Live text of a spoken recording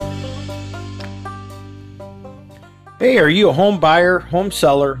Hey, are you a home buyer, home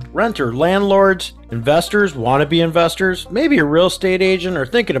seller, renter, landlords, investors, wannabe investors, maybe a real estate agent or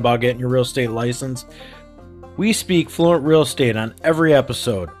thinking about getting your real estate license? We speak fluent real estate on every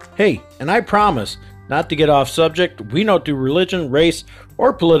episode. Hey, and I promise not to get off subject, we don't do religion, race,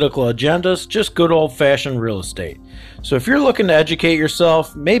 or political agendas, just good old-fashioned real estate. So if you're looking to educate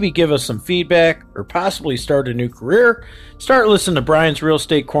yourself, maybe give us some feedback, or possibly start a new career, start listening to Brian's Real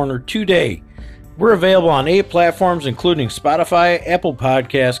Estate Corner today. We're available on 8 platforms, including Spotify, Apple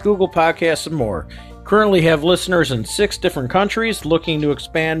Podcasts, Google Podcasts, and more. Currently have listeners in 6 different countries looking to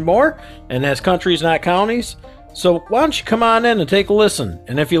expand more, and that's countries, not counties. So why don't you come on in and take a listen,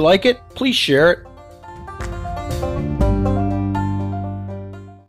 and if you like it, please share it.